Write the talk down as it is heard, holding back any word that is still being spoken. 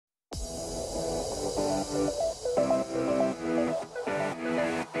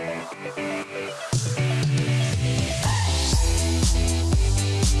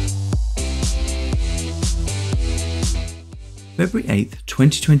February 8th,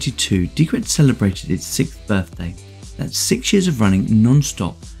 2022, Decred celebrated its 6th birthday. That's 6 years of running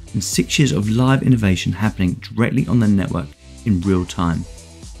non-stop and 6 years of live innovation happening directly on the network in real time.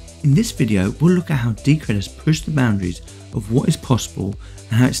 In this video, we'll look at how Decred has pushed the boundaries of what is possible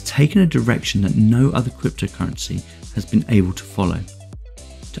and how it's taken a direction that no other cryptocurrency has been able to follow.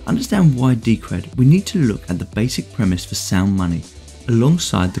 To understand why Decred, we need to look at the basic premise for sound money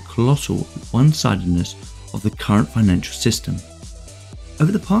alongside the colossal one-sidedness of the current financial system.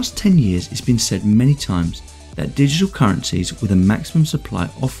 Over the past 10 years, it's been said many times that digital currencies with a maximum supply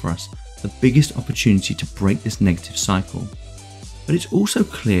offer us the biggest opportunity to break this negative cycle. But it's also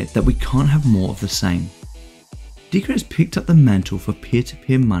clear that we can't have more of the same. Decred has picked up the mantle for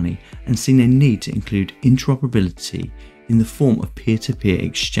peer-to-peer money and seen a need to include interoperability in the form of peer-to-peer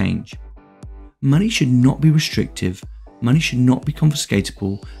exchange. Money should not be restrictive, money should not be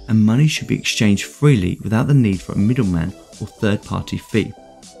confiscatable, and money should be exchanged freely without the need for a middleman or third-party fee.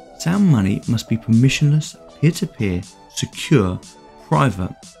 Sound money must be permissionless, peer-to-peer, secure,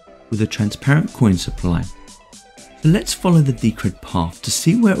 private, with a transparent coin supply. So let's follow the Decred path to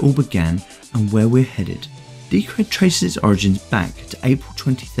see where it all began and where we're headed. Decred traces its origins back to April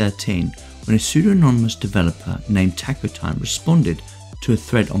 2013 when a pseudo-anonymous developer named Decrediton responded to a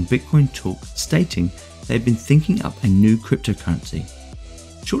thread on Bitcoin Talk stating they had been thinking up a new cryptocurrency.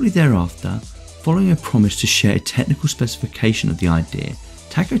 Shortly thereafter, following a promise to share a technical specification of the idea,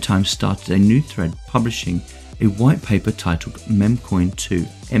 Decrediton started a new thread publishing a white paper titled Memcoin 2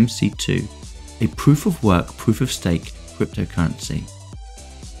 MC2, a proof-of-work, proof-of-stake cryptocurrency.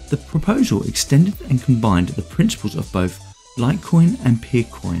 The proposal extended and combined the principles of both Litecoin and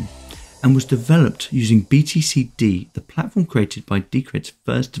Peercoin and was developed using BTCD, the platform created by Decred's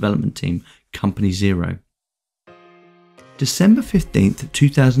first development team, Company Zero. December 15th,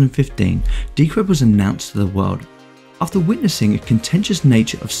 2015, Decred was announced to the world. After witnessing a contentious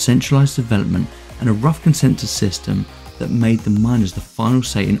nature of centralized development and a rough consensus system that made the miners the final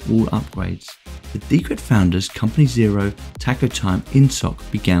say in all upgrades, the Decred founders, Company Zero, Decrediton, Insoc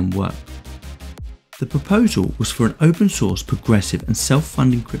began work. The proposal was for an open source, progressive and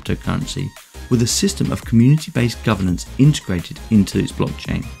self-funding cryptocurrency with a system of community-based governance integrated into its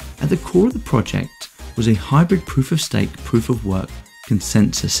blockchain. At the core of the project was a hybrid proof-of-stake, proof-of-work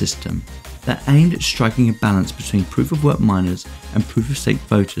consensus system that aimed at striking a balance between proof-of-work miners and proof-of-stake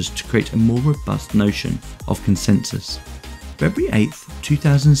voters to create a more robust notion of consensus. February 8th,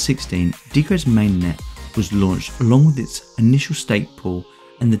 2016, Decred's Mainnet was launched along with its initial stake pool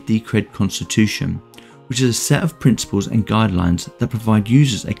and the Decred Constitution, which is a set of principles and guidelines that provide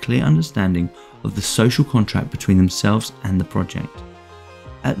users a clear understanding of the social contract between themselves and the project.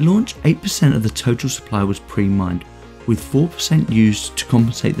 At launch, 8% of the total supply was pre-mined, with 4% used to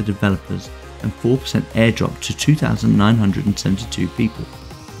compensate the developers and 4% airdropped to 2,972 people.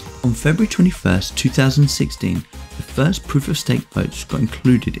 On February 21st, 2016, the first proof-of-stake votes got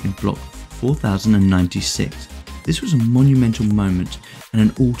included in block 4096. This was a monumental moment and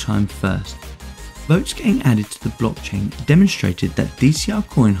an all-time first. Votes getting added to the blockchain demonstrated that DCR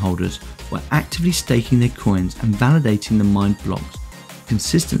coin holders were actively staking their coins and validating the mined blocks,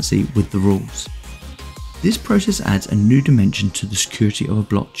 consistency with the rules. This process adds a new dimension to the security of a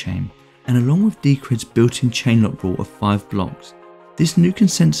blockchain, and along with Decred's built-in chain lock rule of 5 blocks, this new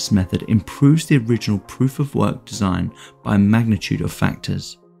consensus method improves the original proof-of-work design by a magnitude of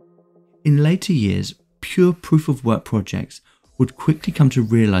factors. In later years, pure proof-of-work projects would quickly come to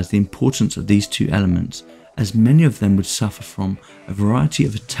realize the importance of these two elements, as many of them would suffer from a variety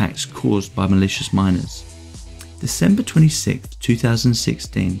of attacks caused by malicious miners. December 26,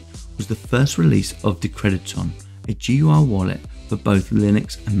 2016 was the first release of Decrediton, a GUI wallet for both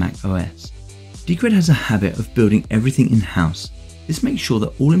Linux and Mac OS. Decred has a habit of building everything in-house. This makes sure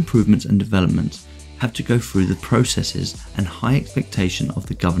that all improvements and developments have to go through the processes and high expectation of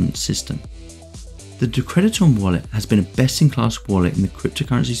the governance system. The Decrediton wallet has been a best-in-class wallet in the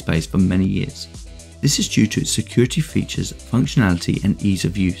cryptocurrency space for many years. This is due to its security features, functionality and ease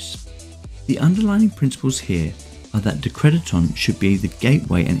of use. The underlying principles here are that Decrediton should be the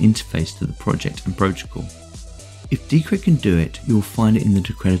gateway and interface to the project and protocol. If Decred can do it, you will find it in the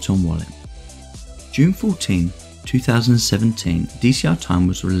Decrediton wallet. June 14, 2017, DCR Time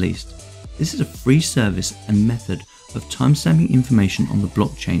was released. This is a free service and method of timestamping information on the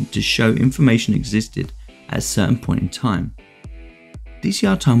blockchain to show information existed at a certain point in time.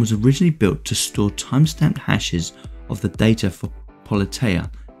 DCR Time was originally built to store timestamped hashes of the data for Politeia,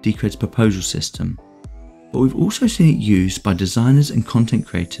 Decred's proposal system. But we've also seen it used by designers and content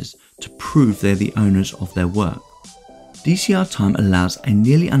creators to prove they're the owners of their work. DCR Time allows a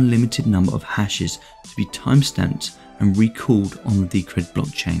nearly unlimited number of hashes to be timestamped and recalled on the Decred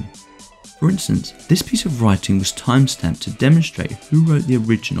blockchain. For instance, this piece of writing was timestamped to demonstrate who wrote the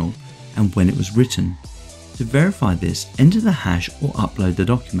original and when it was written. To verify this, enter the hash or upload the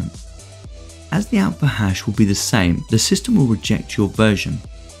document. As the output hash will be the same, the system will reject your version.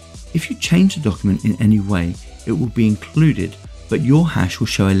 If you change the document in any way, it will be included, but your hash will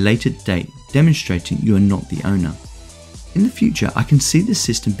show a later date demonstrating you are not the owner. In the future, I can see this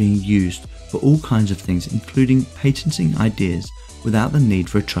system being used for all kinds of things, including patenting ideas without the need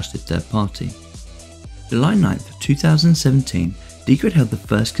for a trusted third party. July 9th, 2017, Decred held the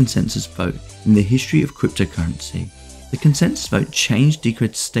first consensus vote in the history of cryptocurrency. The consensus vote changed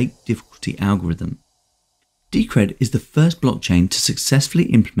Decred's stake difficulty algorithm. Decred is the first blockchain to successfully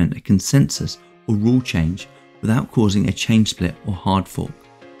implement a consensus or rule change without causing a chain split or hard fork,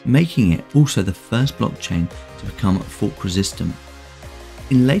 making it also the first blockchain to become fork resistant.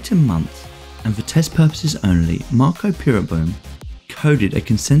 In later months, and for test purposes only, Marco Pirobon coded a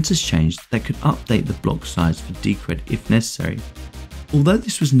consensus change that could update the block size for Decred if necessary. Although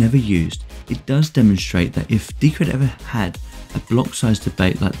this was never used, it does demonstrate that if Decred ever had a block size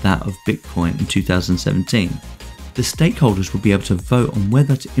debate like that of Bitcoin in 2017, the stakeholders would be able to vote on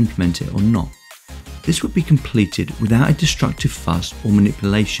whether to implement it or not. This would be completed without a destructive fuss or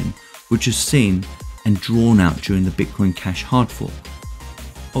manipulation, which was seen and drawn out during the Bitcoin Cash hard fork.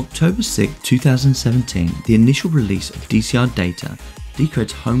 October 6, 2017, the initial release of DCRDATA,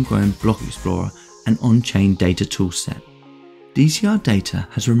 Decred's homegrown block explorer and on-chain data toolset. DCRDATA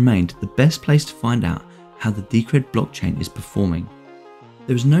has remained the best place to find out how the Decred blockchain is performing.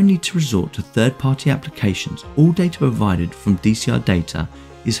 There is no need to resort to third-party applications. All data provided from DCRDATA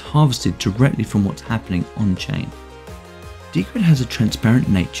is harvested directly from what's happening on-chain. Decred has a transparent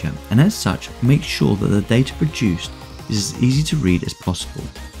nature, and as such makes sure that the data produced is as easy to read as possible.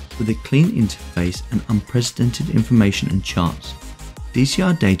 With a clean interface and unprecedented information and charts,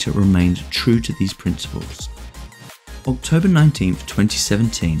 DCRDATA remains true to these principles. October 19,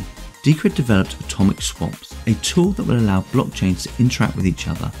 2017, Decred developed Atomic Swaps, a tool that will allow blockchains to interact with each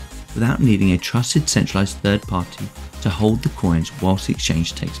other without needing a trusted centralized third party to hold the coins whilst the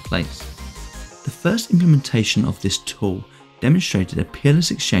exchange takes place. The first implementation of this tool demonstrated a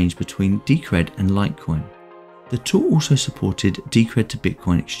peerless exchange between Decred and Litecoin. The tool also supported Decred to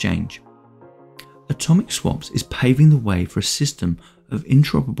Bitcoin exchange. Atomic Swaps is paving the way for a system of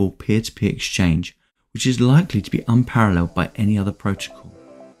interoperable peer-to-peer exchange, which is likely to be unparalleled by any other protocol.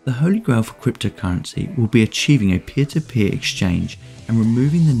 The holy grail for cryptocurrency will be achieving a peer-to-peer exchange and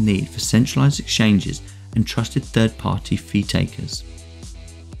removing the need for centralized exchanges and trusted third-party fee takers.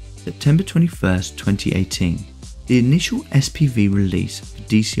 September 21st, 2018, the initial SPV release for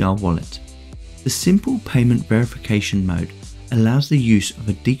DCR Wallet. The simple payment verification mode allows the use of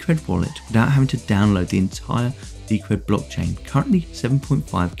a Decred wallet without having to download the entire Decred blockchain, currently 7.5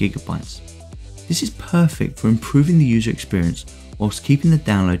 gigabytes. This is perfect for improving the user experience whilst keeping the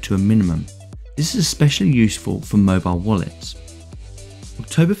download to a minimum. This is especially useful for mobile wallets.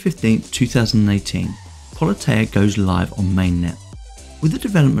 October 15, 2018, Politeia goes live on Mainnet. With the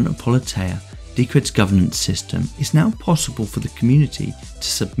development of Politeia, Decred's governance system, is now possible for the community to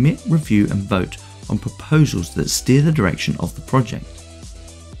submit, review and vote on proposals that steer the direction of the project.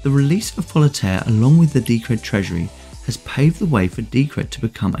 The release of Politeia along with the Decred treasury has paved the way for Decred to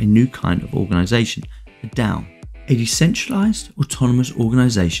become a new kind of organisation, a DAO. A decentralised, autonomous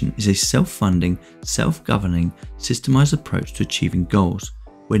organisation is a self-funding, self-governing, systemised approach to achieving goals,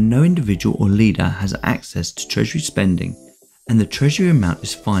 where no individual or leader has access to treasury spending and the treasury amount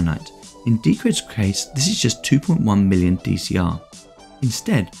is finite. In Decred's case, this is just 2.1 million DCR.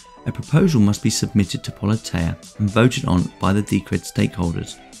 Instead, a proposal must be submitted to Politeia and voted on by the Decred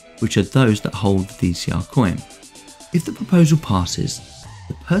stakeholders, which are those that hold the DCR coin. If the proposal passes,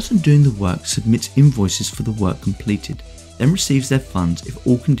 the person doing the work submits invoices for the work completed, then receives their funds if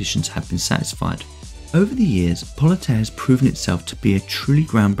all conditions have been satisfied. Over the years, Politeia has proven itself to be a truly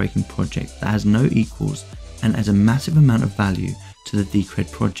groundbreaking project that has no equals and adds a massive amount of value to the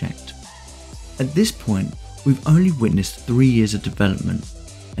Decred project. At this point, we've only witnessed 3 years of development,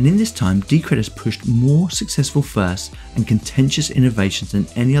 and in this time Decred has pushed more successful firsts and contentious innovations than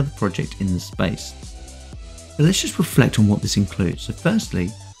any other project in the space. So let's just reflect on what this includes. So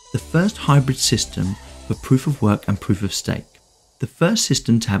firstly, the first hybrid system for proof of work and proof of stake. The first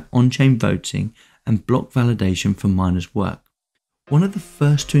system to have on-chain voting and block validation for miners' work. One of the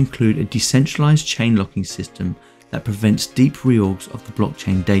first to include a decentralized chain locking system that prevents deep reorgs of the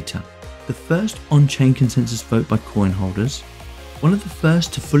blockchain data. The first on-chain consensus vote by coin holders. One of the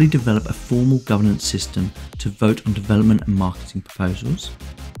first to fully develop a formal governance system to vote on development and marketing proposals.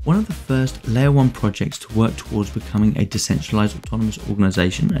 One of the first Layer 1 projects to work towards becoming a decentralized autonomous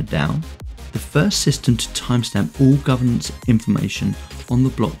organization, a DAO, the first system to timestamp all governance information on the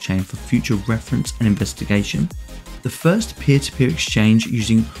blockchain for future reference and investigation, the first peer-to-peer exchange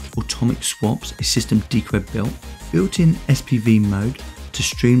using atomic swaps, a system Decred built, built-in SPV Mode to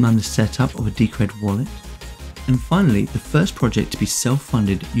streamline the setup of a Decred wallet, and finally the first project to be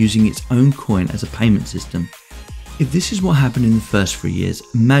self-funded using its own coin as a payment system. If this is what happened in the first 3 years,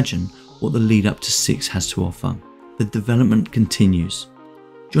 imagine what the lead up to 6 has to offer. The development continues.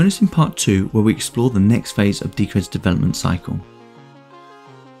 Join us in part 2 where we explore the next phase of Decred's development cycle.